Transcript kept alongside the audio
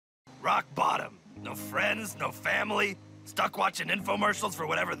Rock bottom. No friends, no family. Stuck watching infomercials for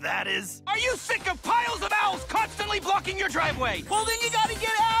whatever that is. Are you sick of piles of owls constantly blocking your driveway? Well, then you gotta get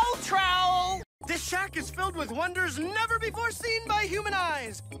owl trowel! This shack is filled with wonders never before seen by human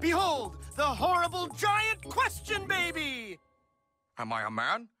eyes. Behold, the horrible giant question baby! Am I a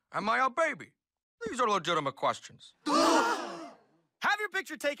man? Am I a baby? These are legitimate questions. Have your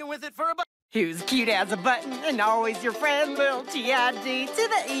picture taken with it for a Who's cute as a button and always your friend, little T-I-D to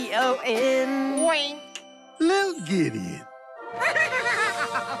the E-O-N. Wink. Little Gideon.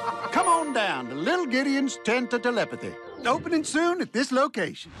 Come on down to Little Gideon's Tent of Telepathy. Opening soon at this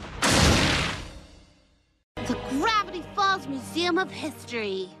location. The Gravity Falls Museum of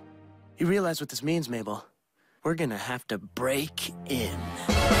History. You realize what this means, Mabel? We're gonna have to break in.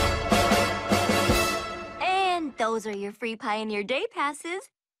 And those are your free Pioneer Day passes.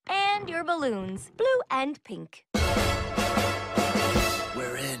 And your balloons, blue and pink.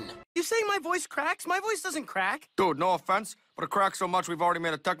 We're in. You say my voice cracks? My voice doesn't crack. Dude, no offense, but it cracks so much we've already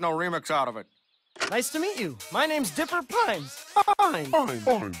made a techno remix out of it. Nice to meet you. My name's Dipper Pines. Fine.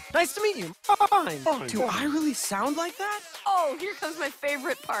 Nice to meet you. Fine. Do I really sound like that? Oh, here comes my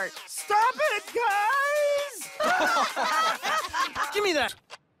favorite part. Stop it, guys! Give me that.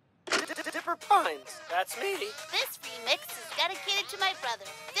 Dipper Pines. That's me. This remix is dedicated to my brother.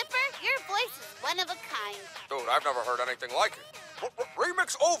 Dipper, your voice is one of a kind. Dude, I've never heard anything like it.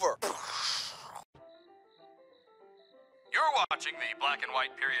 Remix over! You're watching the black and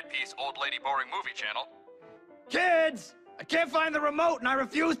white period piece Old Lady Boring Movie channel. Kids! I can't find the remote and I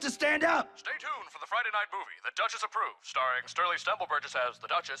refuse to stand up! Stay tuned for the Friday night movie, The Duchess Approved, starring Sterling Stembleburgess as the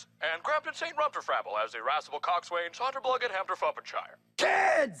Duchess and Crampton St. Rumterfrabble as the irascible coxswain Saunterblug and Hamterfuppenshire.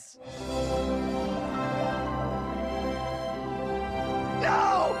 Kids!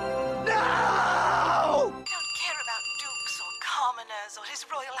 No! No! Don't care about dukes or commoners or His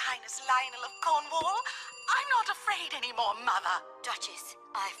Royal Highness Lionel of Cornwall. I'm not afraid anymore, Mother. Duchess,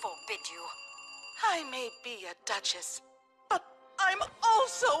 I forbid you. I may be a duchess, but I'm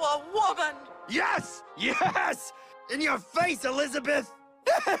also a woman. Yes! Yes! In your face, Elizabeth!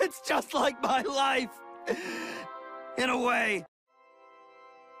 It's just like my life! In a way.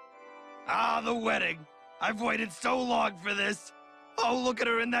 Ah, the wedding. I've waited so long for this. Oh, look at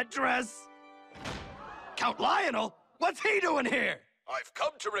her in that dress. Count Lionel? What's he doing here? I've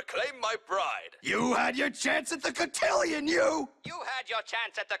come to reclaim my bride. You had your chance at the cotillion, you! You had your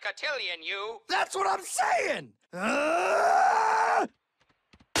chance at the cotillion, you. That's what I'm saying!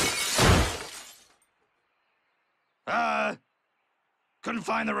 Couldn't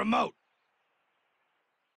find the remote.